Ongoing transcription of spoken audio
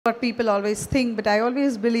what people always think, but I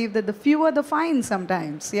always believe that the fewer the fine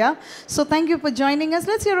sometimes, yeah? So thank you for joining us.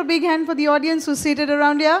 Let's hear a big hand for the audience who's seated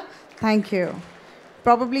around here. Thank you.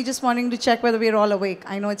 Probably just wanting to check whether we're all awake.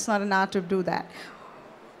 I know it's not an art to do that.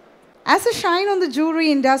 As the shine on the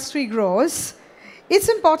jewelry industry grows, it's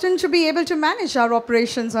important to be able to manage our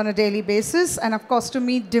operations on a daily basis and, of course, to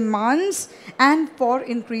meet demands and for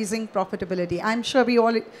increasing profitability. I'm sure we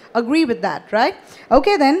all agree with that, right?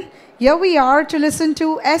 Okay, then, here we are to listen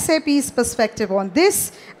to SAP's perspective on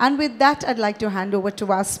this. And with that, I'd like to hand over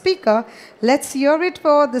to our speaker. Let's hear it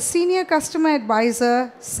for the Senior Customer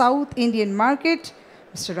Advisor, South Indian Market,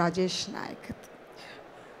 Mr. Rajesh Naik.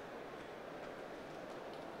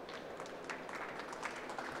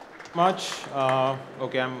 Much.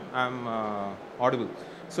 Okay, I'm audible.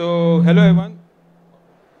 So hello everyone.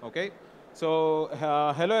 Okay. So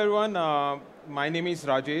hello everyone. My name is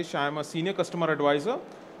Rajesh. I'm a senior customer advisor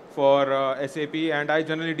for SAP, and I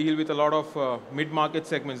generally deal with a lot of mid-market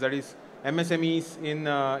segments, that is MSMEs in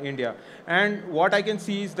India. And what I can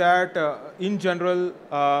see is that in general,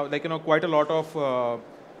 quite a lot of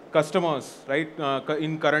customers, right,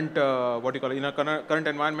 in current in a current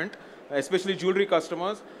environment, especially jewelry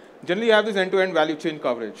customers, generally have this end-to-end value chain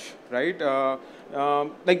coverage, right?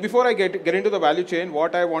 Like before I get into the value chain,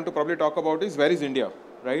 what I want to probably talk about is where is India,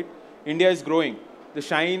 right? India is growing. The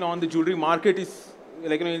shine on the jewelry market is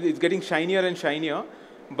it's getting shinier and shinier.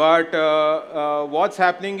 But what's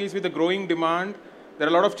happening is with the growing demand, there are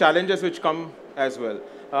a lot of challenges which come as well.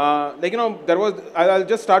 I'll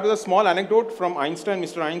just start with a small anecdote from Einstein,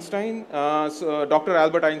 Mr. Einstein, Dr.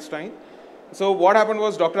 Albert Einstein. So what happened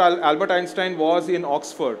was Dr. Albert Einstein was in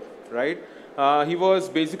Oxford, right? He was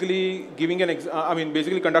basically giving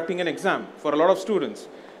basically conducting an exam for a lot of students.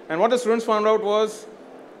 And what the students found out was,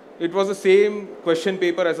 it was the same question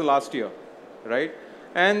paper as the last year, right?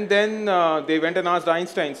 And then they went and asked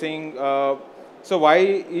Einstein saying, so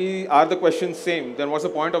why are the questions same? Then what's the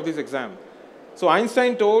point of this exam? So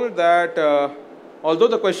Einstein told that although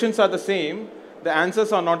the questions are the same, the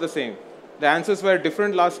answers are not the same. The answers were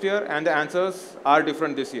different last year, and the answers are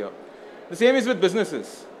different this year. The same is with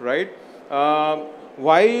businesses, right?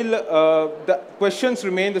 While the questions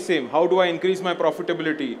remain the same, how do I increase my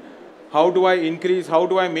profitability? How do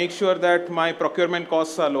I make sure that my procurement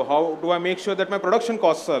costs are low? How do I make sure that my production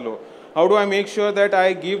costs are low? How do I make sure that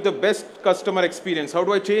I give the best customer experience? How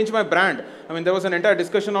do I change my brand? I mean, there was an entire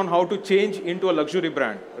discussion on how to change into a luxury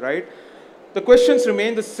brand, right? The questions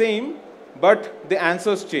remain the same, but the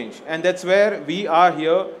answers change. And that's where we are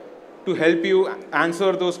here to help you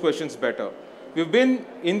answer those questions better. We've been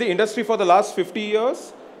in the industry for the last 50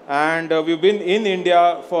 years, and we've been in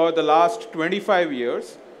India for the last 25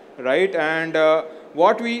 years, right? And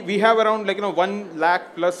what we have around 1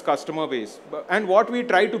 lakh plus customer base. And what we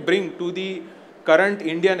try to bring to the current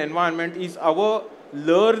Indian environment is our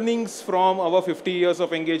learnings from our 50 years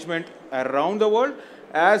of engagement around the world,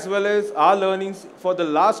 as well as our learnings for the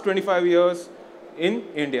last 25 years in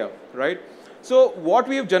India, right? So what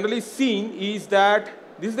we have generally seen is that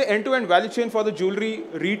this is the end-to-end value chain for the jewelry,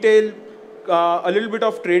 retail, a little bit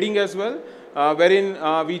of trading as well, wherein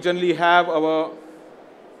we generally have our,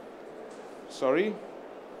 sorry,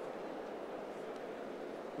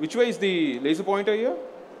 which way is the laser pointer here?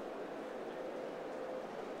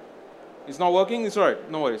 It's not working? It's all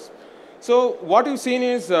right, no worries. So what you've seen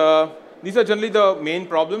is, these are generally the main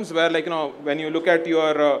problems where, when you look at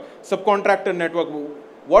your subcontractor network,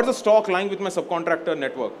 what's the stock lying with my subcontractor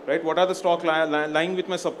network, right? What are the stock lying with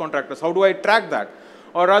my subcontractors? How do I track that?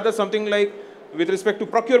 Or rather something like with respect to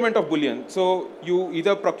procurement of bullion. So you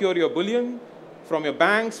either procure your bullion from your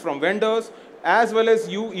banks, from vendors, as well as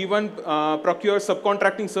you even procure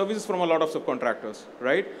subcontracting services from a lot of subcontractors,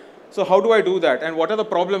 right? So how do I do that? And what are the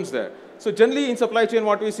problems there? So generally in supply chain,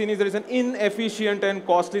 what we've seen is there is an inefficient and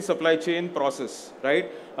costly supply chain process,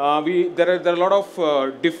 right? There are a lot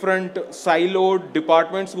of different siloed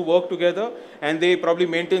departments who work together, and they probably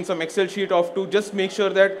maintain some Excel sheet to just make sure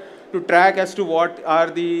that to track as to what are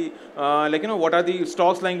the what are the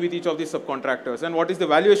stocks lying with each of these subcontractors and what is the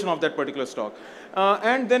valuation of that particular stock.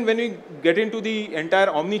 And then when we get into the entire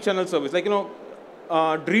omni-channel service,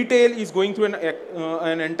 retail is going through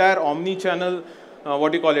an entire omni-channel,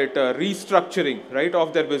 restructuring, right,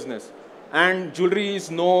 of their business. And jewelry is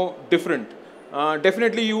no different.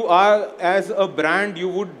 Definitely you are, as a brand, you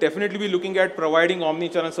would definitely be looking at providing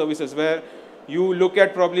omni-channel services where you look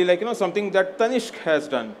at probably something that Tanishq has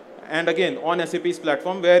done. And again, on SAP's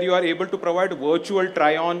platform, where you are able to provide virtual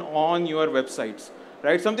try-on on your websites,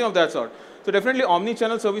 right? Something of that sort. So definitely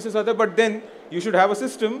omni-channel services are there, but then you should have a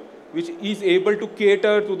system which is able to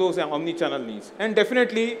cater to those omni-channel needs. And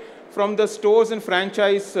definitely from the stores and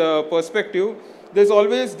franchise perspective, there's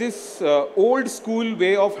always this old school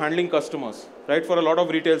way of handling customers, right, for a lot of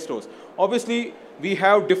retail stores. Obviously, we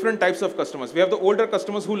have different types of customers. We have the older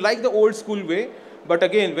customers who like the old school way, but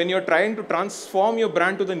again, when you're trying to transform your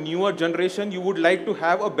brand to the newer generation, you would like to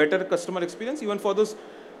have a better customer experience even for those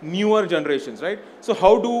newer generations, right? So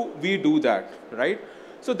how do we do that, right?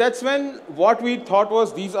 So that's when what we thought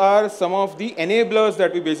was these are some of the enablers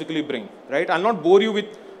that we basically bring, right? I'll not bore you with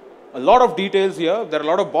a lot of details here. There are a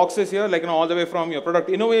lot of boxes here, like all the way from your product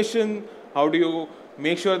innovation, how do you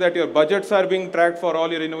make sure that your budgets are being tracked for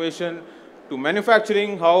all your innovation, to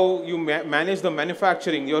manufacturing, how you manage the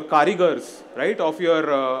manufacturing, your karigars, right, of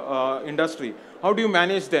your industry. How do you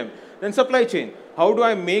manage them? Then supply chain. How do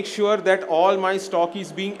I make sure that all my stock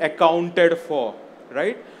is being accounted for,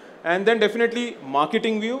 right? And then definitely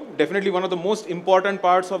marketing view, definitely one of the most important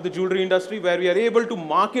parts of the jewelry industry, where we are able to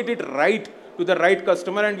market it right to the right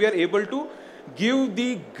customer, and we are able to give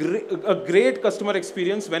a great customer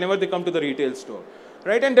experience whenever they come to the retail store,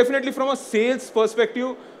 right? And definitely from a sales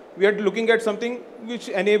perspective, we are looking at something which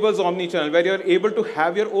enables omni-channel, where you're able to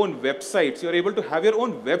have your own websites, you're able to have your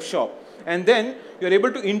own web shop, and then you're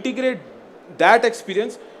able to integrate that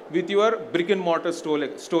experience with your brick and mortar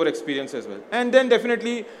store experience as well. And then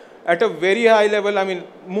definitely at a very high level, I mean,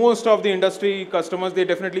 most of the industry customers, they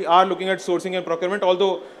definitely are looking at sourcing and procurement,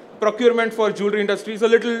 although procurement for jewelry industry is a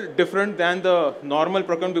little different than the normal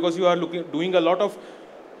procurement, because you are doing a lot of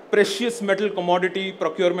precious metal commodity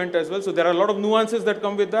procurement as well. So there are a lot of nuances that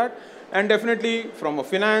come with that. And definitely from a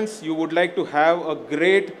finance, you would like to have a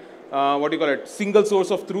great, single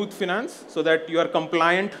source of truth finance, so that you are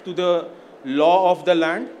compliant to the law of the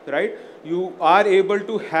land, right? You are able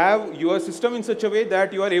to have your system in such a way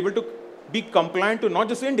that you are able to be compliant to not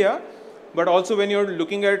just India, but also when you're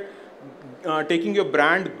looking at taking your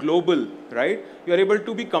brand global, right? You are able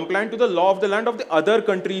to be compliant to the law of the land of the other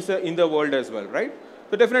countries in the world as well, right?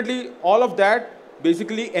 So definitely all of that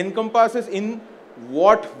basically encompasses in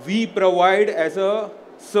what we provide as a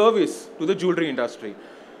service to the jewelry industry.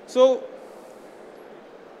 So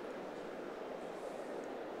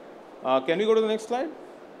can we go to the next slide?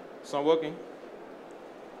 It's not working.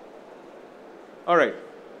 All right.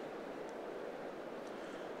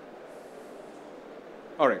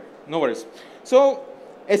 All right, no worries. So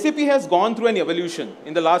SAP has gone through an evolution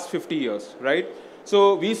in the last 50 years, right?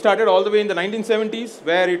 So we started all the way in the 1970s,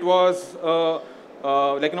 where it was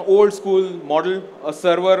like an old school model, a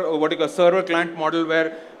server, server client model,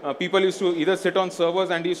 where people used to either sit on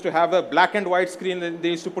servers and used to have a black and white screen, and they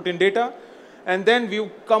used to put in data. And then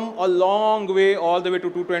we've come a long way, all the way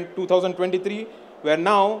to 2023, where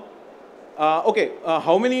now,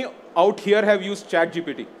 how many out here have used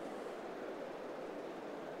ChatGPT?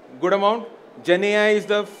 Good amount. Gen AI is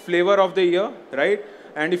the flavor of the year, right?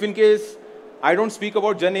 And if in case I don't speak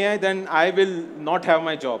about Gen AI, then I will not have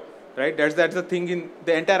my job, right? That's the thing in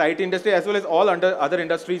the entire IT industry, as well as all other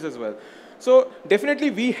industries as well. So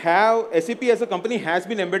definitely we have, SAP as a company has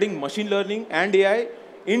been embedding machine learning and AI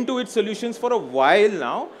into its solutions for a while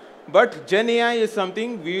now, but Gen AI is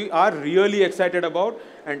something we are really excited about,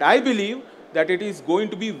 and I believe that it is going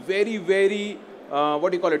to be very, very,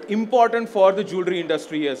 important for the jewelry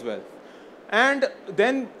industry as well. And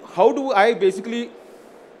then how do I basically,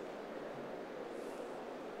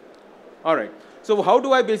 all right, so how do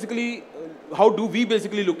we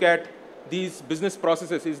basically look at these business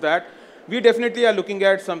processes is that we definitely are looking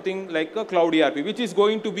at something like a cloud ERP, which is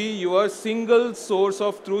going to be your single source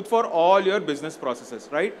of truth for all your business processes,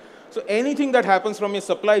 right? So anything that happens from your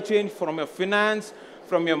supply chain, from your finance,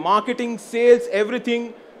 from your marketing, sales,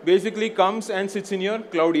 everything basically comes and sits in your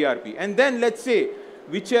cloud ERP. And then let's say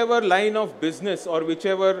whichever line of business or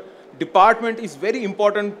whichever department is very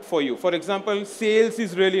important for you. For example, sales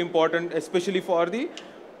is really important, especially for the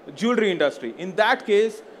jewelry industry. In that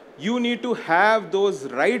case, you need to have those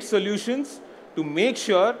right solutions to make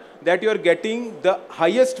sure that you're getting the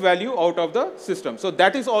highest value out of the system. So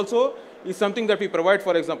that is also something that we provide.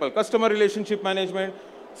 For example, customer relationship management,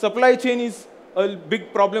 supply chain is a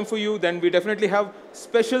big problem for you, then we definitely have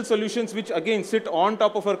special solutions which again sit on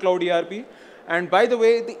top of our cloud ERP. And by the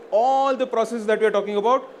way, all the processes that we are talking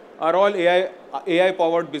about are all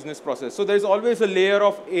AI-powered business process. So there's always a layer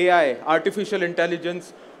of AI, artificial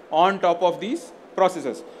intelligence, on top of these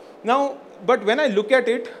processes. Now, but when I look at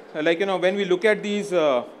it, when we look at these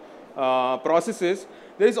processes,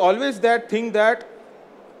 there is always that thing that,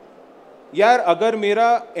 यार अगर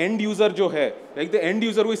मेरा end user जो है, like the end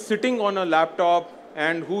user who is sitting on a laptop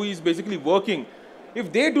and who is basically working,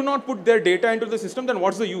 if they do not put their data into the system, then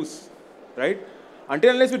what's the use, right?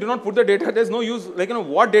 Until unless we do not put the data, there's no use.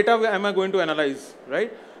 What data am I going to analyze,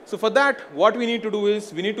 right? So for that, what we need to do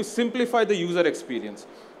is we need to simplify the user experience.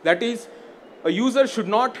 That is, a user should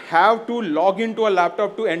not have to log into a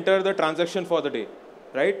laptop to enter the transaction for the day,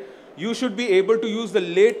 right? You should be able to use the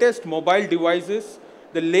latest mobile devices,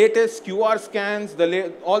 the latest QR scans,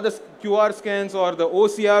 all the QR scans or the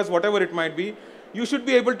OCRs, whatever it might be. You should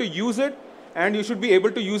be able to use it, and you should be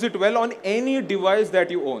able to use it well on any device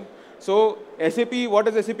that you own. So SAP, what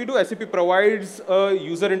does SAP do? SAP provides a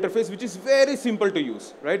user interface which is very simple to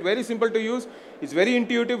use, right? Very simple to use. It's very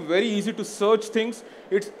intuitive, very easy to search things.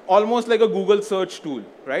 It's almost like a Google search tool,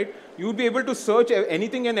 right? You'll be able to search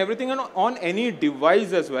anything and everything on any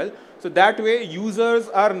device as well. So that way, users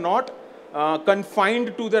are not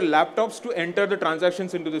confined to their laptops to enter the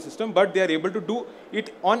transactions into the system, but they are able to do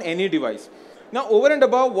it on any device. Now, over and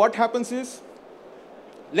above, what happens is,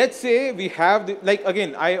 let's say we have, like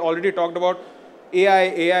again, I already talked about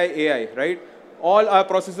AI, right? All our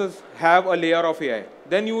processes have a layer of AI.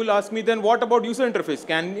 Then you will ask me, then what about user interface?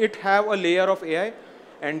 Can it have a layer of AI?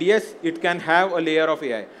 And yes, it can have a layer of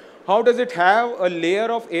AI. How does it have a layer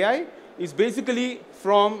of AI? It's basically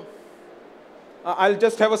from, I'll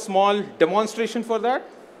just have a small demonstration for that.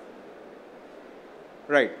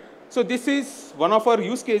 Right. So this is one of our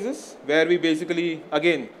use cases where we basically,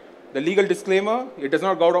 again, the legal disclaimer, it does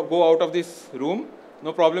not go out of this room.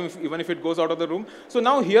 No problem even if it goes out of the room. So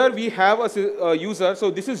now here we have a user. So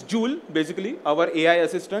this is Joule, basically, our AI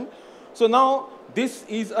assistant. So now this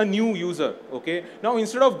is a new user, okay? Now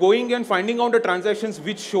instead of going and finding out the transactions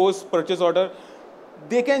which shows purchase order,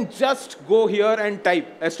 they can just go here and type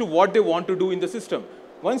as to what they want to do in the system.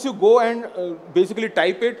 Once you go and basically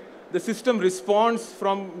type it, the system responds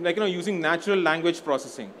from, like, using natural language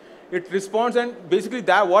processing. It responds, and basically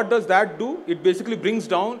what does that do? It basically brings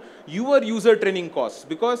down your user training costs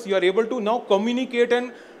because you are able to now communicate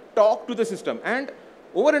and talk to the system. And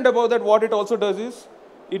over and above that, what it also does is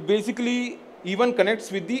it basically even connects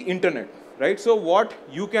with the internet, right? So what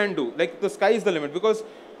you can do, like the sky is the limit, because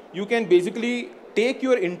you can basically take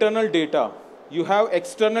your internal data. You have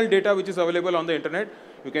external data which is available on the internet.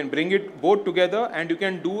 You can bring it both together, and you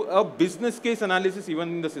can do a business case analysis even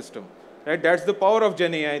in the system. Right? That's the power of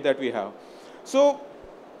Gen AI that we have. So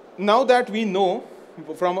now that we know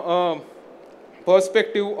from a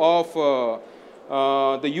perspective of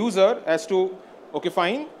the user as to, okay,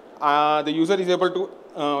 fine, the user is able to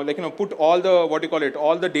put all the,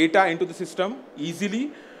 all the data into the system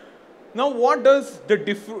easily. Now, what does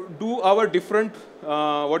our different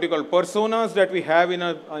personas that we have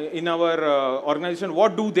in our organization?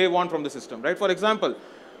 What do they want from the system, right? For example,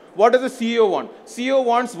 what does the CEO want? CEO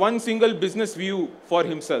wants one single business view for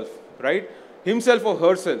himself, right? Himself or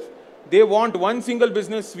herself. They want one single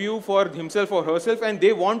business view for himself or herself, and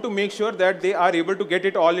they want to make sure that they are able to get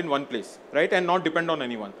it all in one place, right? And not depend on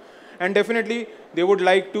anyone. And definitely, they would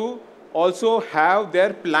like to also have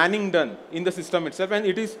their planning done in the system itself, and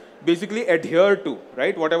it is basically adhered to,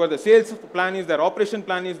 right? Whatever the sales plan is, their operation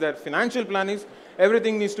plan is, their financial plan is,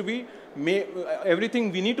 everything needs to be,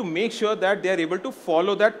 everything we need to make sure that they are able to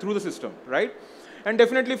follow that through the system, right? And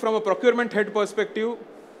definitely from a procurement head perspective,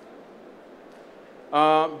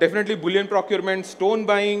 definitely bullion procurement, stone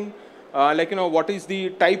buying, what is the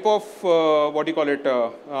type of, what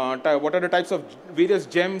are the types of various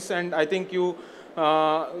gems, and I think you, there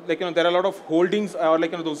are a lot of holdings, or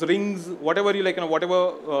those rings, whatever you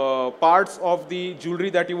whatever parts of the jewelry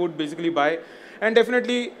that you would basically buy. And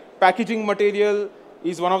definitely packaging material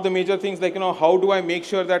is one of the major things, how do I make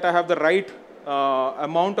sure that I have the right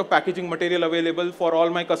amount of packaging material available for all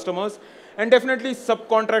my customers. And definitely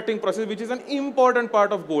subcontracting process, which is an important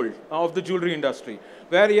part of gold, of the jewelry industry,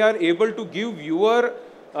 where you are able to give your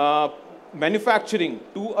manufacturing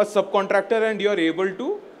to a subcontractor, and you are able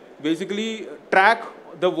to basically track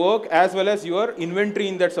the work as well as your inventory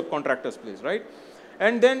in that subcontractor's place, right?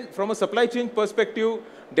 And then from a supply chain perspective,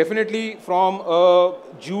 definitely from a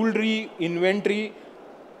jewelry inventory,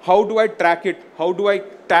 how do I track it? How do I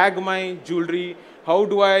tag my jewelry? How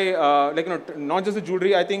do I, not just the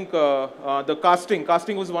jewelry, I think the casting.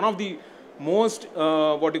 Casting was one of the most,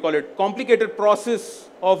 complicated process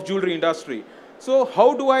of jewelry industry. So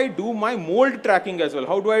how do I do my mold tracking as well?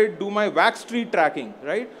 How do I do my wax tree tracking,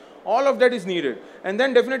 right? All of that is needed. And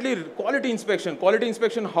then definitely quality inspection. Quality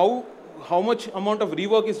inspection, how much amount of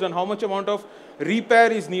rework is done, how much amount of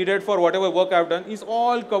repair is needed for whatever work I've done, is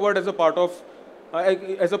all covered as a part of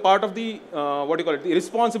the, the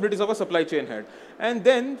responsibilities of a supply chain head. And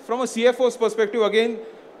then from a CFO's perspective, again,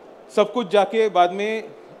 सब कुछ जाके बाद में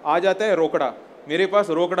आ जाता है रोकड़ा. मेरे पास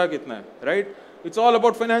रोकड़ा कितना है, right? It's all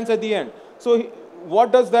about finance at the end. So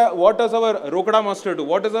what does our रोकड़ा master do?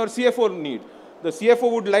 What does our CFO need? the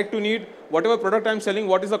CFO would like to need whatever product I'm selling,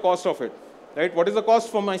 what is the cost of it, right? What is the cost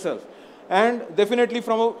for myself? And definitely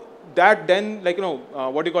from that then, like,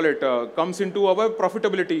 what do you call it, comes into our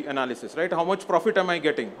profitability analysis, right? How much profit am I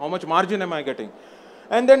getting? How much margin am I getting?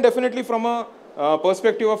 And then definitely from a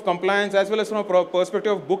perspective of compliance as well as from a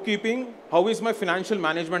perspective of bookkeeping, how is my financial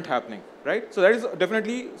management happening, right? So that is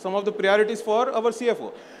definitely some of the priorities for our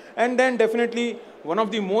CFO. And then definitely one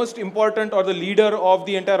of the most important or the leader of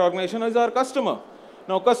the entire organization is our customer.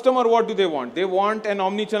 Now, customer, what do they want? They want an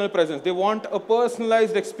omni-channel presence. They want a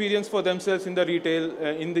personalized experience for themselves in the retail,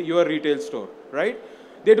 your retail store, right?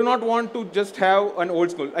 They do not want to just have an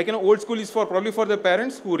old school. Like, old school is probably for the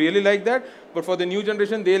parents who really like that, but for the new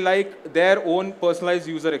generation, they like their own personalized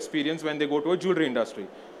user experience when they go to a jewelry industry.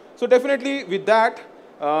 So definitely with that,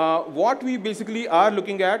 what we basically are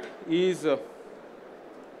looking at is, all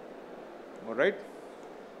right.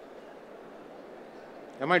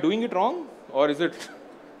 Am I doing it wrong, or is it?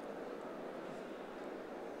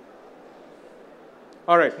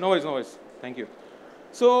 All right, no worries, no worries. Thank you.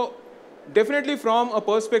 So definitely from a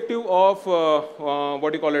perspective of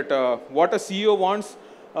what do you call it, what a CEO wants,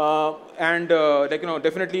 and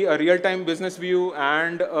definitely a real-time business view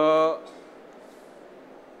and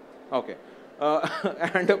okay,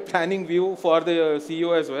 and a planning view for the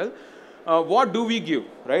CEO as well. What do we give,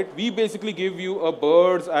 right? We basically give you a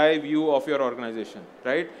bird's eye view of your organization,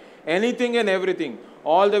 right? Anything and everything,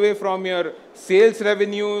 all the way from your sales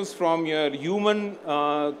revenues, from your human,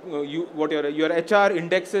 your HR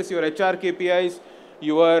indexes, your HR KPIs,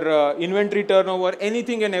 your inventory turnover,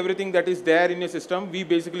 anything and everything that is there in your system, we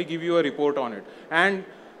basically give you a report on it. And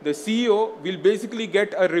the CEO will basically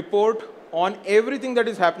get a report on everything that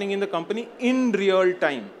is happening in the company in real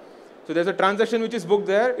time. So there's a transaction which is booked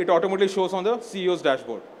there, it automatically shows on the CEO's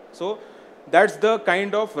dashboard. So that's the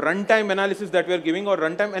kind of runtime analysis that we're giving, or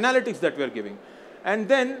runtime analytics that we're giving. And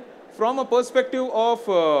then from a perspective of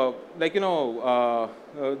the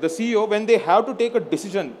CEO, when they have to take a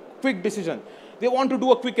decision, quick decision, they want to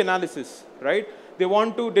do a quick analysis, right? They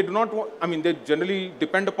do not want, I mean, they generally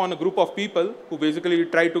depend upon a group of people who basically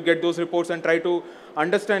try to get those reports and try to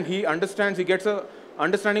understand. He understands, he gets a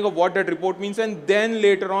understanding of what that report means, and then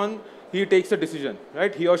later on he takes a decision,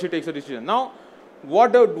 right? He or she takes a decision. Now,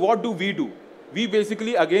 what do we do? We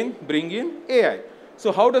basically again bring in AI.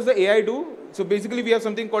 So how does the AI do? So basically we have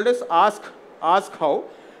something called as ask how,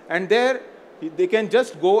 and there they can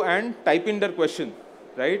just go and type in their question,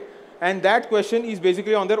 right? And that question is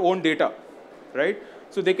basically on their own data, right?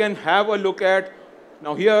 So they can have a look at,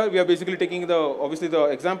 now here we are basically taking obviously the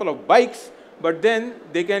example of bikes, but then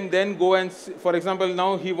they can then go and, for example,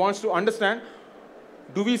 now he wants to understand,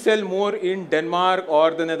 do we sell more in Denmark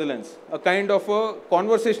or the Netherlands? A kind of a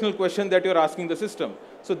conversational question that you're asking the system.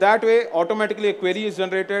 So that way, automatically a query is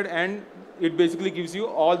generated and it basically gives you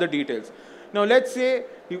all the details. Now let's say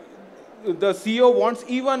the CEO wants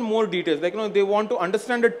even more details, like they want to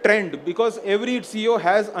understand a trend, because every CEO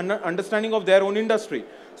has an understanding of their own industry.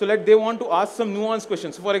 So they want to ask some nuanced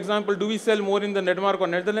questions. So for example, do we sell more in the Denmark or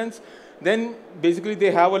Netherlands? Then basically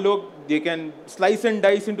they have a look, they can slice and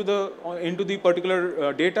dice into the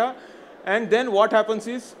particular data. And then what happens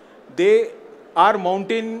is, are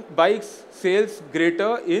mountain bikes sales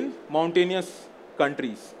greater in mountainous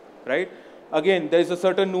countries, right? Again, there's a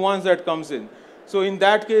certain nuance that comes in. So in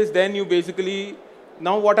that case, then you basically,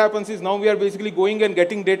 now what happens is, now we are basically going and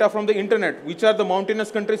getting data from the internet, which are the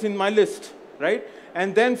mountainous countries in my list, right?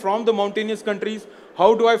 And then from the mountainous countries,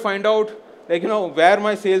 how do I find out, where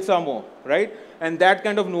my sales are more, right? And that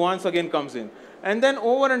kind of nuance again comes in. And then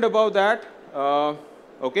over and above that, now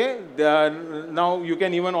you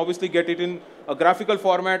can even obviously get it in a graphical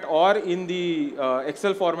format or in the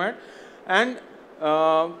Excel format. And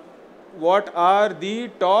what are the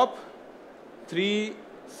top 3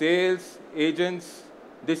 sales agents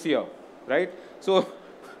this year, right?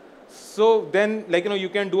 So then, you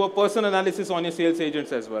can do a person analysis on your sales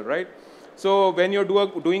agents as well, right? So when you're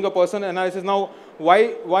doing a person analysis, now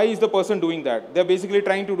why is the person doing that? They're basically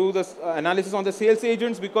trying to do this analysis on the sales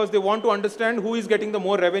agents because they want to understand who is getting the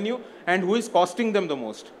more revenue and who is costing them the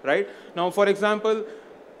most, right? Now, for example,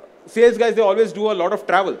 sales guys, they always do a lot of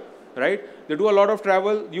travel, right? They do a lot of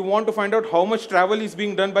travel. You want to find out how much travel is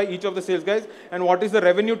being done by each of the sales guys and what is the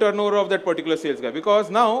revenue turnover of that particular sales guy. Because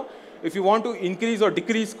now, if you want to increase or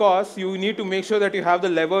decrease costs, you need to make sure that you have the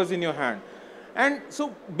levers in your hand. And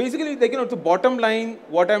so basically, the bottom line,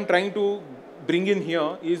 what I'm trying to bring in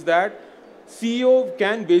here is that CEO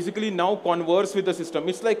can basically now converse with the system.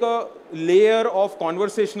 It's like a layer of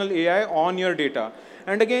conversational AI on your data.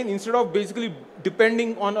 And again, instead of basically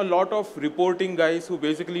depending on a lot of reporting guys who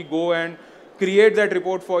basically go and create that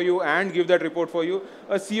report for you and give that report for you.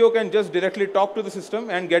 A CEO can just directly talk to the system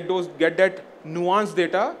and get that nuanced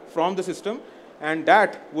data from the system, and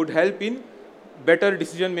that would help in better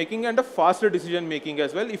decision making and a faster decision making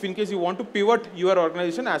as well, if in case you want to pivot your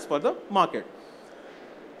organization as per the market.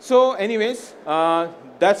 So anyways,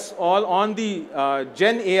 that's all on the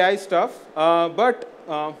Gen AI stuff.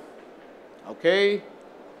 Okay,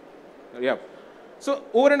 yeah. So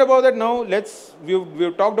over and above that, now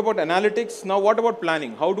we've talked about analytics. Now what about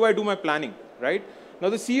planning? How do I do my planning, right? Now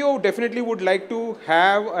the CEO definitely would like to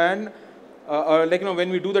have an when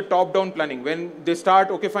we do the top-down planning, when they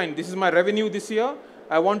start, okay, fine, this is my revenue this year.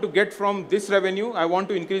 I want to get from this revenue, I want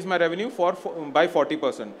to increase my revenue by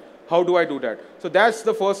 40%. How do I do that? So that's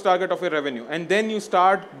the first target of your revenue. And then you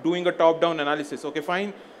start doing a top-down analysis. Okay,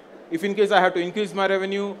 fine. If in case I have to increase my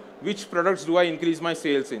revenue, which products do I increase my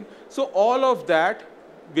sales in? So all of that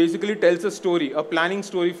basically tells a story, a planning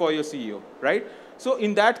story for your CEO, right? So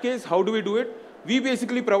in that case, how do we do it? We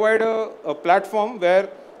basically provide a platform where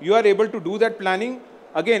you are able to do that planning.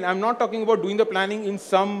 Again, I'm not talking about doing the planning in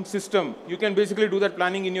some system. You can basically do that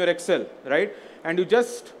planning in your Excel, right? And you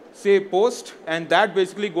just say post, and that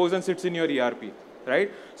basically goes and sits in your ERP, right?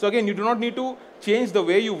 So again, you do not need to change the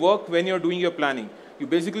way you work when you're doing your planning. You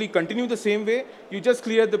basically continue the same way. You just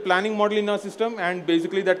clear the planning model in our system, and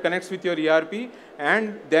basically that connects with your ERP,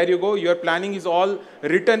 and there you go. Your planning is all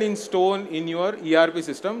written in stone in your ERP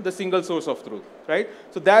system, the single source of truth, right?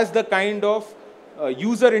 So that's the kind of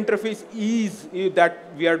user interface ease that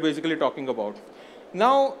we are basically talking about.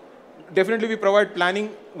 Now, definitely we provide planning,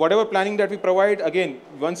 whatever planning that we provide. Again,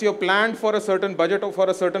 once you're planned for a certain budget or for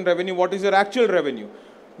a certain revenue, what is your actual revenue?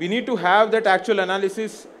 We need to have that actual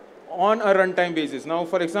analysis on a runtime basis. Now,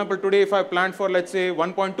 for example, today if I planned for, let's say,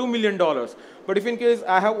 $1.2 million, but if in case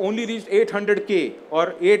I have only reached 800K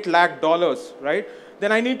or $8 lakh, right,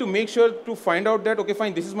 then I need to make sure to find out that, okay,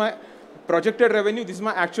 fine, this is my projected revenue, this is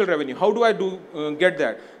my actual revenue. How do I get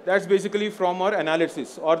that? That's basically from our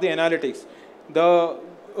analysis or the analytics. The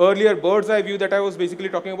earlier bird's eye view that I was basically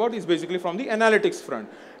talking about is basically from the analytics front.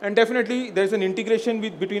 And definitely there's an integration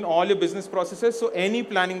between all your business processes. So any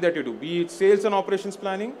planning that you do, be it sales and operations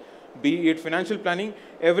planning, be it financial planning,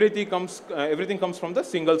 everything comes from the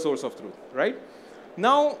single source of truth, right?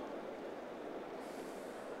 Now,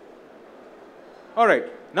 all right.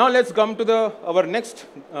 Now let's come to our next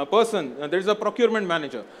person. There is a procurement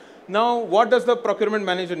manager. Now, what does the procurement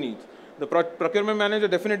manager need? The procurement manager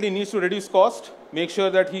definitely needs to reduce cost, make sure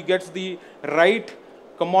that he gets the right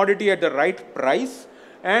commodity at the right price,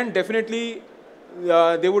 and definitely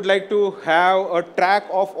they would like to have a track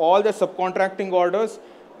of all the subcontracting orders,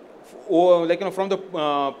 from the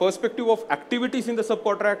perspective of activities in the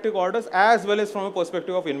subcontracting orders, as well as from a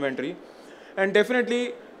perspective of inventory. And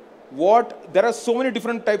definitely, there are so many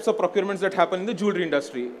different types of procurements that happen in the jewelry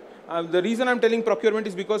industry. The reason I'm telling procurement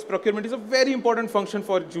is because procurement is a very important function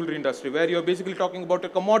for jewelry industry, where you're basically talking about the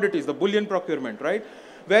commodities, the bullion procurement, right?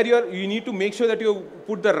 Where you need to make sure that you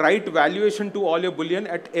put the right valuation to all your bullion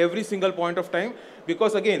at every single point of time.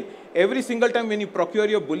 Because again, every single time when you procure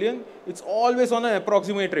your bullion, it's always on an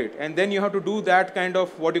approximate rate. And then you have to do that kind of,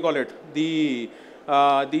 the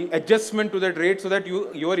adjustment to that rate, so that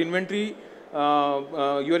your inventory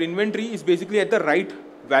is basically at the right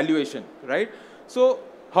valuation, right? So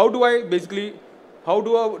does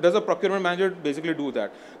a procurement manager basically do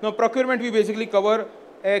that? Now, procurement we basically cover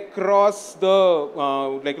across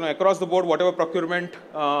the across the board. Whatever procurement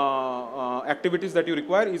activities that you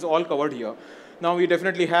require is all covered here. Now, we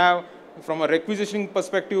definitely have, from a requisitioning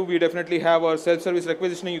perspective, we definitely have our self-service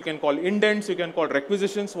requisitioning. You can call indents, you can call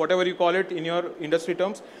requisitions, whatever you call it in your industry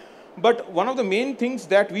terms. But one of the main things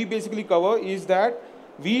that we basically cover is that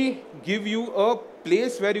we give you a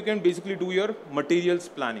place where you can basically do your materials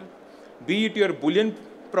planning, be it your bullion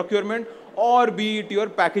procurement or be it your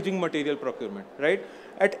packaging material procurement, right?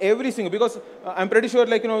 At every single, because I'm pretty sure,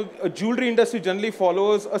 a jewelry industry generally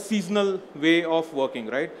follows a seasonal way of working,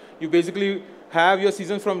 right? You basically have your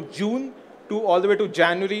season from June to all the way to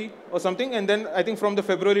January or something, and then I think from the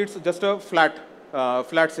February it's just a flat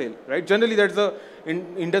sale, right? Generally, that's the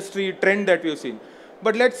industry trend that we have seen.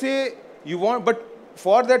 But let's say but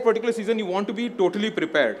for that particular season, you want to be totally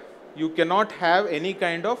prepared. You cannot have any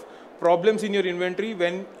kind of problems in your inventory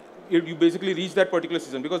when you basically reach that particular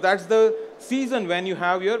season, because that's the season when you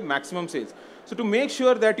have your maximum sales. So to make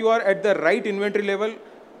sure that you are at the right inventory level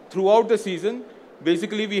throughout the season,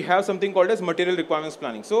 basically we have something called as material requirements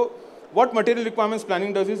planning. So what material requirements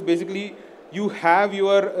planning does is basically you have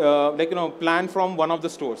your plan from one of the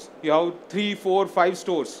stores. You have 3, 4, 5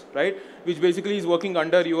 stores, right? Which basically is working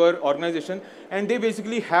under your organization, and they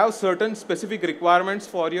basically have certain specific requirements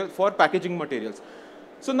for packaging materials.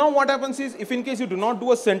 So now what happens is, if in case you do not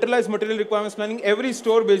do a centralized material requirements planning, every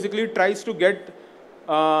store basically tries to get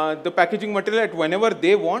the packaging material at whenever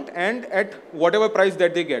they want and at whatever price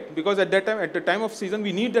that they get. Because at that time, at the time of season,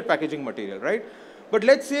 we need that packaging material, right? But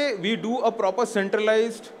let's say we do a proper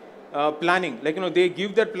centralized planning. They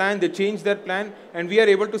give their plan, they change their plan, and we are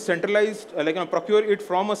able to centralize, procure it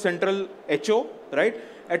from a central HO, right?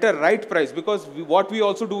 At a right price. Because what we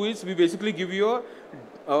also do is, we basically give you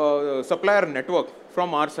a supplier network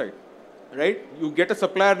from our side, right? You get a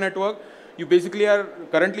supplier network. You basically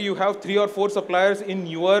currently you have 3 or 4 suppliers in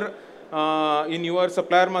your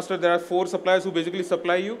supplier master. There are 4 suppliers who basically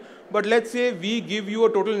supply you. But let's say we give you a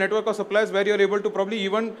total network of suppliers where you're able to probably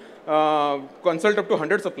even consult up to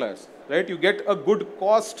 100 suppliers, right? You get a good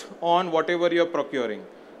cost on whatever you're procuring,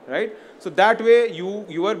 right? So that way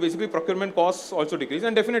your basically procurement costs also decrease.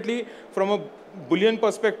 And definitely from a bullion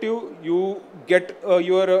perspective, you get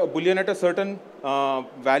your bullion at a certain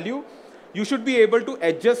value. You should be able to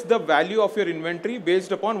adjust the value of your inventory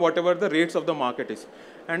based upon whatever the rates of the market is.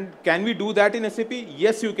 And can we do that in SAP?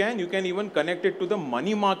 Yes, you can. You can even connect it to the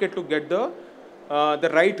money market to get the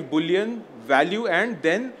right bullion value and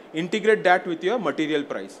then integrate that with your material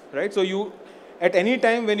price, right? So you, at any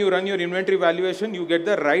time when you run your inventory valuation, you get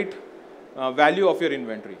the right value of your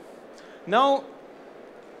inventory. Now,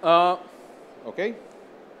 okay,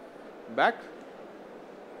 back.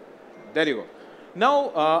 There you go.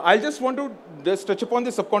 Now, I just want to just touch upon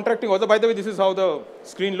the subcontracting order. By the way, this is how the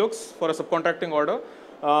screen looks for a subcontracting order.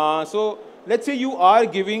 So let's say you are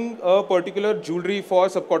giving a particular jewelry for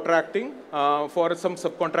subcontracting, for some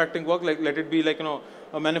subcontracting work, like let it be like,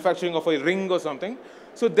 a manufacturing of a ring or something.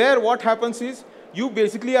 So there what happens is, you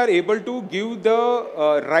basically are able to give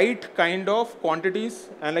the right kind of quantities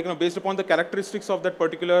and based upon the characteristics of that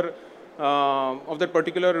particular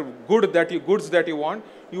goods that you want,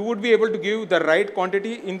 you would be able to give the right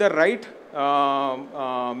quantity in the right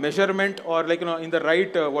measurement, or in the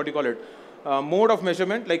right mode of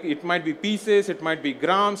measurement. Like it might be pieces, it might be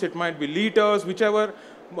grams, it might be liters, whichever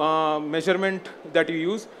measurement that you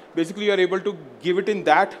use. Basically, you are able to give it in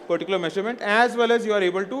that particular measurement, as well as you are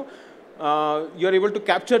able to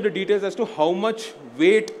capture the details as to how much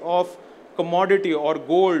weight of commodity or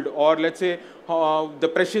gold, or let's say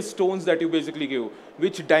the precious stones that you basically give,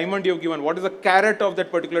 which diamond you have given, what is the carat of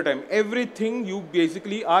that particular time. Everything you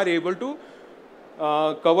basically are able to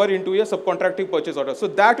cover into your subcontracting purchase order. So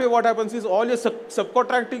that way what happens is, all your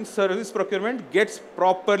subcontracting service procurement gets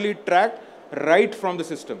properly tracked right from the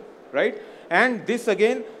system, right? And this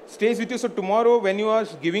again stays with you. So tomorrow when you are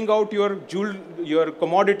giving out your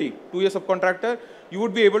commodity to your subcontractor, you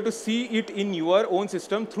would be able to see it in your own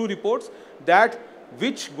system through reports, that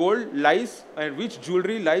which gold lies and which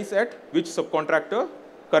jewelry lies at which subcontractor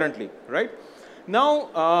currently, right?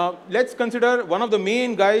 Now, let's consider one of the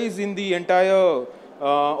main guys in the entire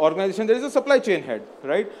organization. There is a supply chain head,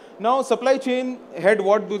 right? Now, supply chain head,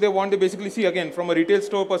 what do they want? They basically see, again, from a retail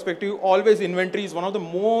store perspective, always inventory is one of the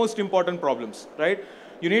most important problems, right?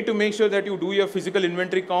 You need to make sure that you do your physical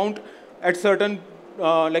inventory count at certain,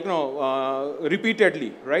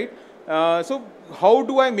 repeatedly, right? So how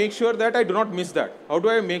do I make sure that I do not miss that? How do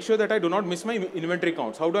I make sure that I do not miss my inventory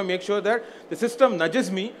counts? How do I make sure that the system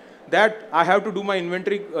nudges me that I have to do my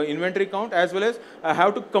inventory count, as well as I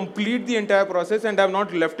have to complete the entire process and I have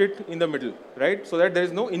not left it in the middle, right? So that there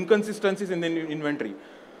is no inconsistencies in the inventory.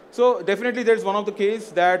 So definitely there's one of the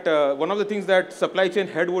case that, one of the things that supply chain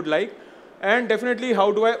head would like. And definitely,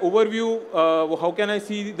 how do I overview, how can I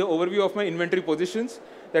see the overview of my inventory positions?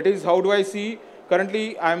 That is, how do I see,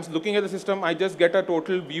 currently I'm looking at the system, I just get a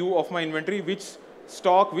total view of my inventory, which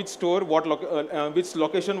stock, which store, which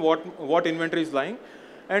location, what inventory is lying.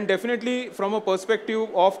 And definitely from a perspective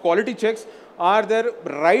of quality checks, are there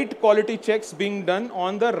right quality checks being done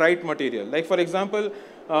on the right material? Like for example,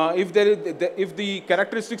 if the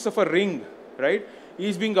characteristics of a ring, right,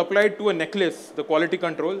 is being applied to a necklace, the quality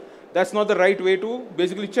control, that's not the right way to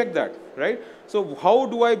basically check that, right? So how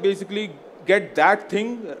do I basically get that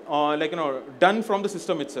thing done from the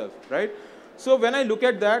system itself, right? So when I look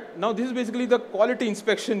at that, now this is basically the quality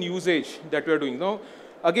inspection usage that we are doing. Now,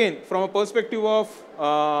 again, from a perspective of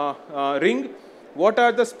ring, what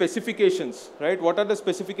are the specifications, right? What are the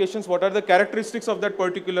specifications? What are the characteristics of that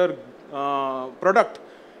particular product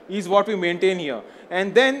is what we maintain here.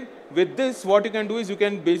 And then with this, what you can do is you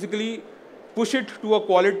can basically push it to a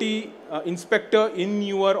quality inspector in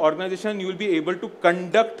your organization. You will be able to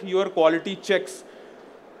conduct your quality checks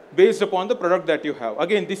based upon the product that you have.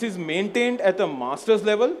 Again, this is maintained at the master's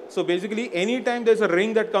level. So basically, anytime there's a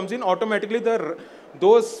ring that comes in, automatically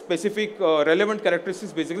those specific relevant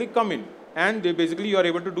characteristics basically come in. And basically, you are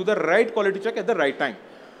able to do the right quality check at the right time.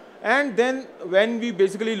 And then when we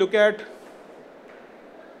basically look at,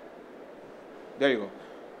 there you go.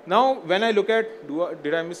 Now, when I look at,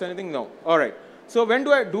 did I miss anything? No. All right. So when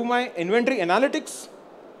do I do my inventory analytics?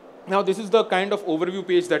 Now, this is the kind of overview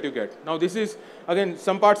page that you get. Now, this is, again,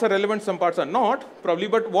 some parts are relevant, some parts are not, probably.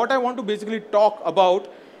 But what I want to basically talk about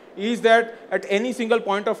is that at any single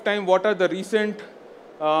point of time, what are the recent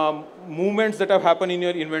movements that have happened in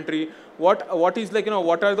your inventory? What is like,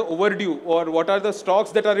 what are the overdue, or what are the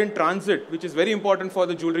stocks that are in transit, which is very important for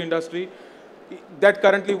the jewelry industry. That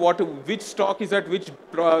currently which stock is at which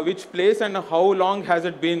place, and how long has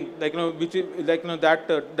it been, like, which is, like, that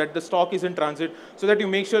the stock is in transit, so that you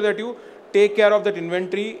make sure that you take care of that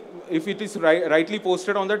inventory if it is rightly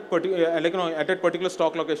posted on that at that particular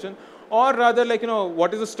stock location, or rather, like,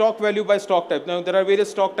 what is the stock value by stock type. Now, there are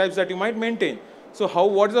various stock types that you might maintain. So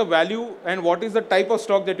what is the value and what is the type of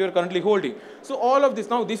stock that you are currently holding? So all of this,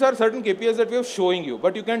 now these are certain KPIs that we are showing you,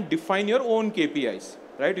 but you can define your own KPIs.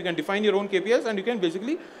 Right? You can define your own KPIs, and you can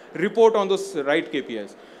basically report on those right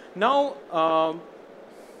KPIs. Now, all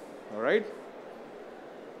right.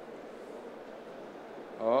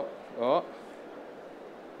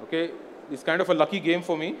 Okay, it's kind of a lucky game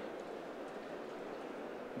for me.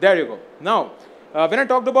 There you go. Now, when I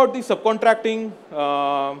talked about the subcontracting,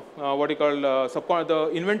 what you call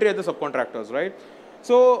the inventory at the subcontractors, right?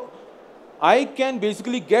 So I can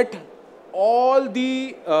basically get all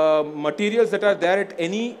the materials that are there at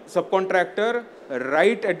any subcontractor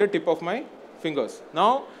right at the tip of my fingers.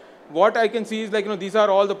 Now, what I can see is, like, these are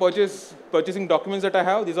all the purchasing documents that I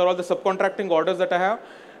have. These are all the subcontracting orders that I have,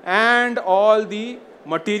 and all the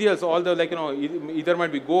materials, all the, like, either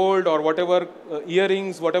might be gold or whatever,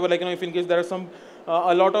 earrings, whatever, like, if in case there are some,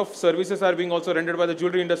 a lot of services are being also rendered by the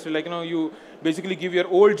jewelry industry, like, you basically give your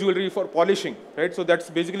old jewelry for polishing, right? So that's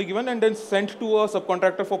basically given and then sent to a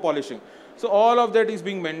subcontractor for polishing. So all of that is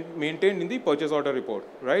being maintained in the purchase order report,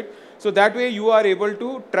 right? So that way you are able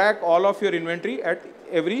to track all of your inventory at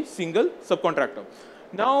every single subcontractor.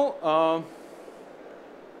 Now,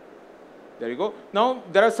 there you go. Now,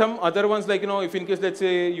 there are some other ones, like, if in case, let's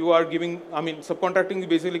say, you are giving, subcontracting is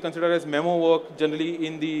basically considered as memo work generally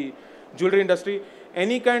in the jewelry industry.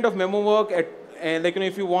 Any kind of memo work like,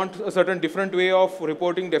 if you want a certain different way of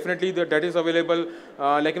reporting, definitely that is available.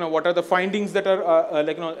 Like, what are the findings that are,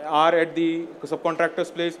 like, are at the subcontractor's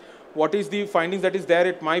place? What is the findings that is there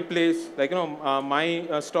at my place, like, my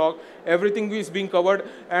stock? Everything is being covered.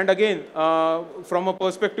 And again, from a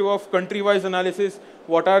perspective of country-wise analysis,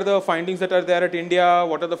 what are the findings that are there at India?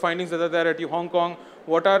 What are the findings that are there at Hong Kong?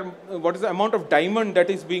 What is the amount of diamond that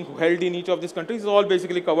is being held in each of these countries? Is all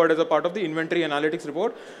basically covered as a part of the inventory analytics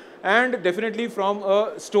report. And definitely from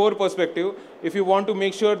a store perspective, if you want to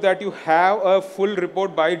make sure that you have a full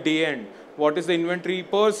report by day end, what is the inventory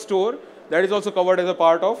per store? That is also covered as a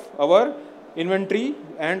part of our inventory.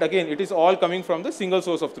 And again, it is all coming from the single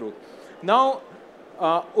source of truth. Now,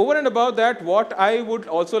 over and above that, what I would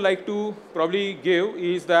also like to probably give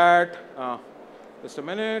is that, just a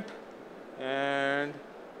minute, and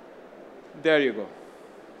there you go.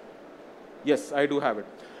 Yes, I do have it.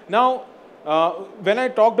 Now, when I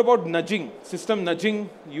talked about nudging, system nudging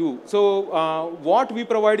you, so what we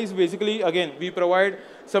provide is basically, again, we provide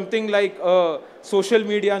something like a social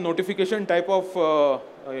media notification type of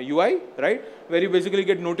UI, right? Where you basically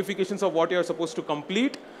get notifications of what you are supposed to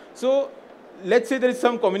complete. So let's say there is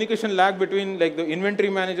some communication lag between, like, the inventory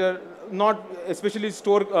manager, not especially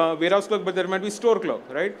store warehouse clerk, but there might be store clerk,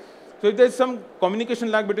 right? So if there's some communication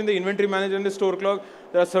lag between the inventory manager and the store clerk,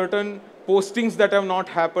 there are certain postings that have not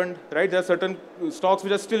happened, right? There are certain stocks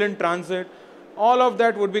which are still in transit. All of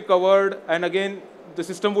that would be covered, and again, the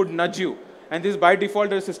system would nudge you. And this, by default,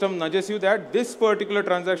 the system nudges you that this particular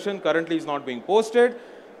transaction currently is not being posted.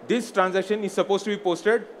 This transaction is supposed to be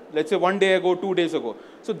posted, let's say 1 day ago, 2 days ago.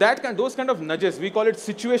 So those kind of nudges, we call it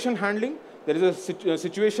situation handling. There is a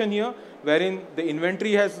situation here wherein the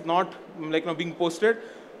inventory has not, like, being posted,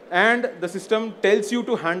 and the system tells you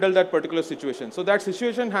to handle that particular situation. So that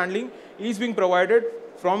situation handling is being provided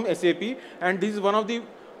from SAP, and this is one of the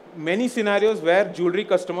many scenarios where jewelry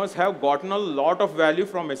customers have gotten a lot of value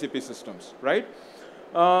from SAP systems, right?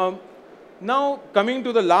 Now, coming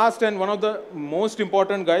to the last and one of the most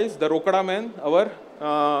important guys, the Rokada man, our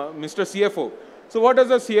Mr. CFO. So what does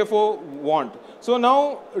the CFO want? So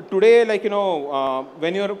now, today, like,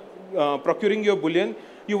 when you're procuring your bullion,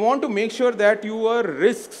 you want to make sure that your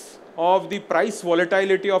risks of the price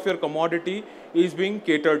volatility of your commodity is being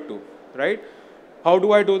catered to, right? How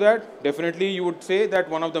do I do that? Definitely, you would say that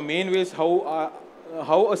one of the main ways how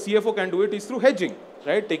a CFO can do it is through hedging,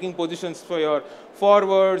 right? Taking positions for your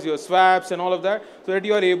forwards, your swaps, and all of that, so that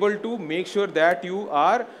you are able to make sure that you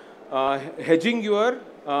are hedging your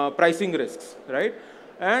pricing risks, right?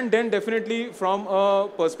 And then definitely from a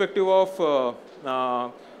perspective of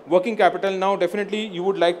working capital, now definitely you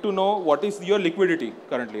would like to know what is your liquidity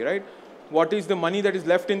currently, right? What is the money that is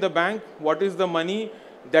left in the bank? What is the money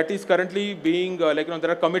that is currently being,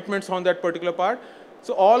 there are commitments on that particular part.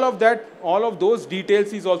 So all of that, all of those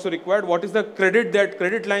details is also required. What is the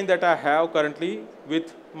credit line that I have currently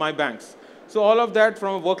with my banks? So all of that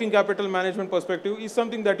from a working capital management perspective is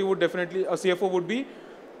something that you would definitely, a CFO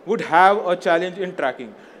would have a challenge in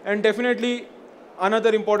tracking. And definitely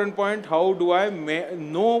another important point, how do I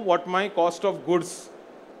know what my cost of goods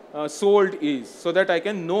sold is, so that I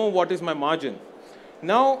can know what is my margin.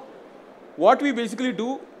 Now, what we basically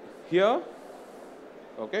do here,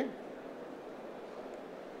 okay,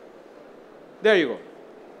 there you go.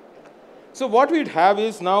 So what we'd have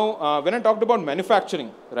is now, when I talked about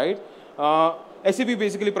manufacturing, right, SAP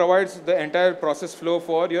basically provides the entire process flow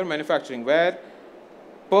for your manufacturing, where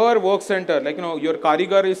per work center, your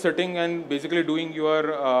karigar is sitting and basically doing your,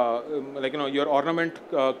 your ornament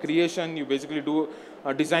creation. You basically do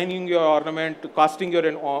designing your ornament, casting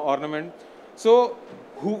your ornament. So,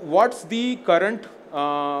 what's the current,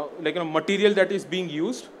 material that is being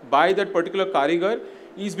used by that particular karigar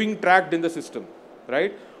is being tracked in the system,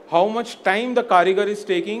 right? How much time the karigar is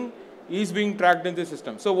taking is being tracked in the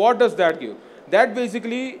system. So, what does that give? That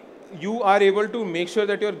basically you are able to make sure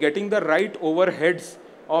that you're getting the right overheads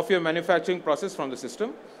of your manufacturing process from the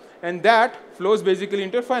system, and that flows basically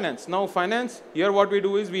into finance. Now finance, here what we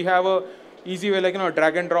do is we have a easy way, a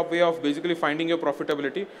drag and drop way of basically finding your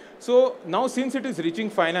profitability. So now since it is reaching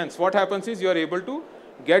finance, what happens is you are able to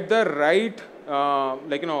get the right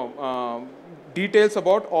details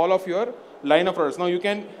about all of your line of products. Now you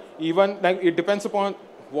can even, it depends upon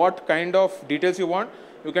what kind of details you want.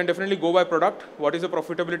 You can definitely go by product. What is the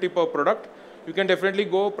profitability per product? You can definitely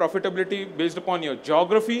go profitability based upon your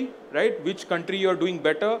geography, right? Which country you're doing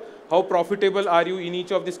better, how profitable are you in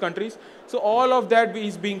each of these countries. So all of that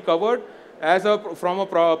is being covered as from a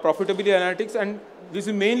profitability analytics, and this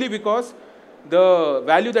is mainly because the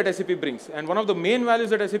value that SAP brings. And one of the main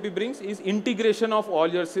values that SAP brings is integration of all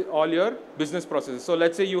your business processes. So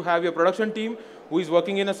let's say you have your production team who is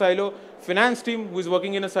working in a silo, finance team who is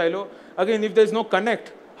working in a silo. Again, if there's no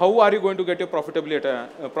connect, how are you going to get your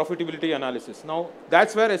profitability analysis? Now,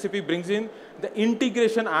 that's where SAP brings in the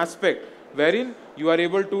integration aspect, wherein you are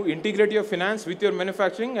able to integrate your finance with your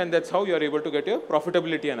manufacturing, and that's how you are able to get your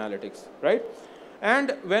profitability analytics, right?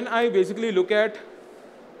 And when I basically look at,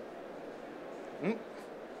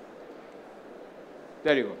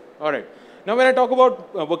 there you go. All right. Now, when I talk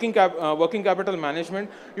about working capital management,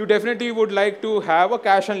 you definitely would like to have a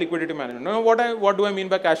cash and liquidity management. Now, what do I mean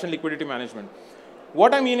by cash and liquidity management?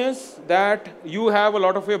 What I mean is that you have a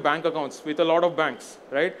lot of your bank accounts with a lot of banks,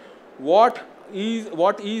 right? What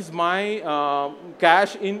is my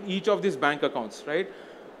cash in each of these bank accounts, right?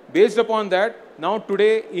 Based upon that, now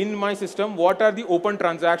today in my system, what are the open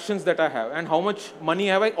transactions that I have, and how much money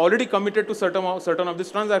have I already committed to certain of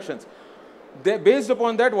these transactions? Based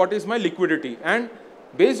upon that, what is my liquidity? And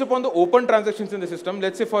based upon the open transactions in the system,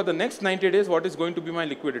 let's say for the next 90 days, what is going to be my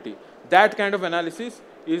liquidity? That kind of analysis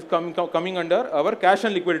is coming under our cash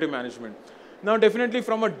and liquidity management. Now, definitely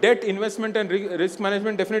from a debt investment and risk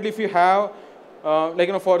management, definitely if you have,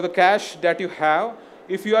 for the cash that you have,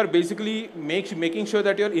 if you are basically making sure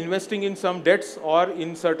that you're investing in some debts or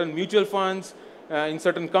in certain mutual funds, in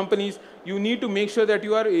certain companies, you need to make sure that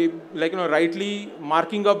you are rightly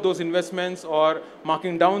marking up those investments or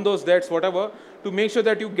marking down those debts, whatever, to make sure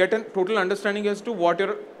that you get a total understanding as to what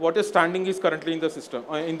your standing is currently in the system,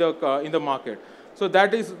 in the market. So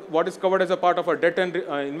that is what is covered as a part of our debt and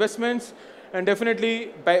investments. And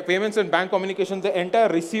definitely by payments and bank communication, the entire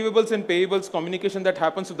receivables and payables communication that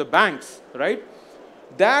happens with the banks, right?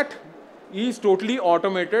 That is totally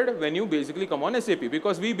automated when you basically come on SAP,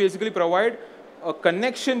 because we basically provide a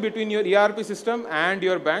connection between your ERP system and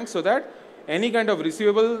your bank, so that any kind of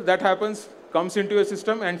receivable that happens comes into your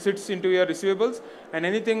system and sits into your receivables, and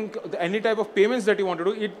any type of payments that you want to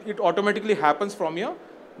do, it automatically happens from your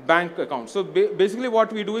bank account. So basically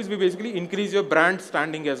what we do is we basically increase your brand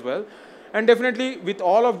standing as well. And definitely with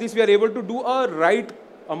all of this, we are able to do a right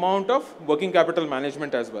amount of working capital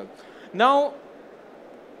management as well. Now,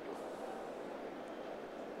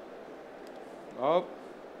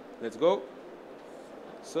 let's go.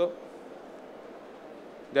 So,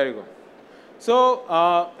 There you go. So,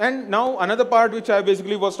 and now another part which I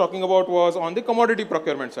basically was talking about was on the commodity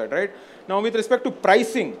procurement side, right? Now, with respect to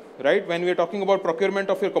pricing, right, when we are talking about procurement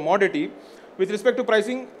of your commodity, with respect to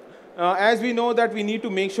pricing, as we know that we need to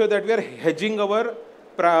make sure that we are hedging our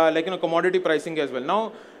commodity pricing as well.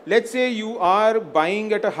 Now, let's say you are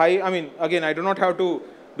buying at a high, I mean, again, I do not have to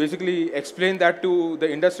basically explain that to the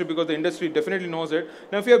industry because the industry definitely knows it.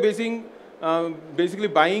 Now, if you are basically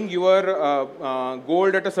buying your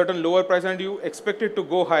gold at a certain lower price and you expect it to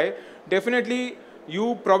go high, definitely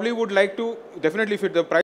you probably would like to, definitely if the price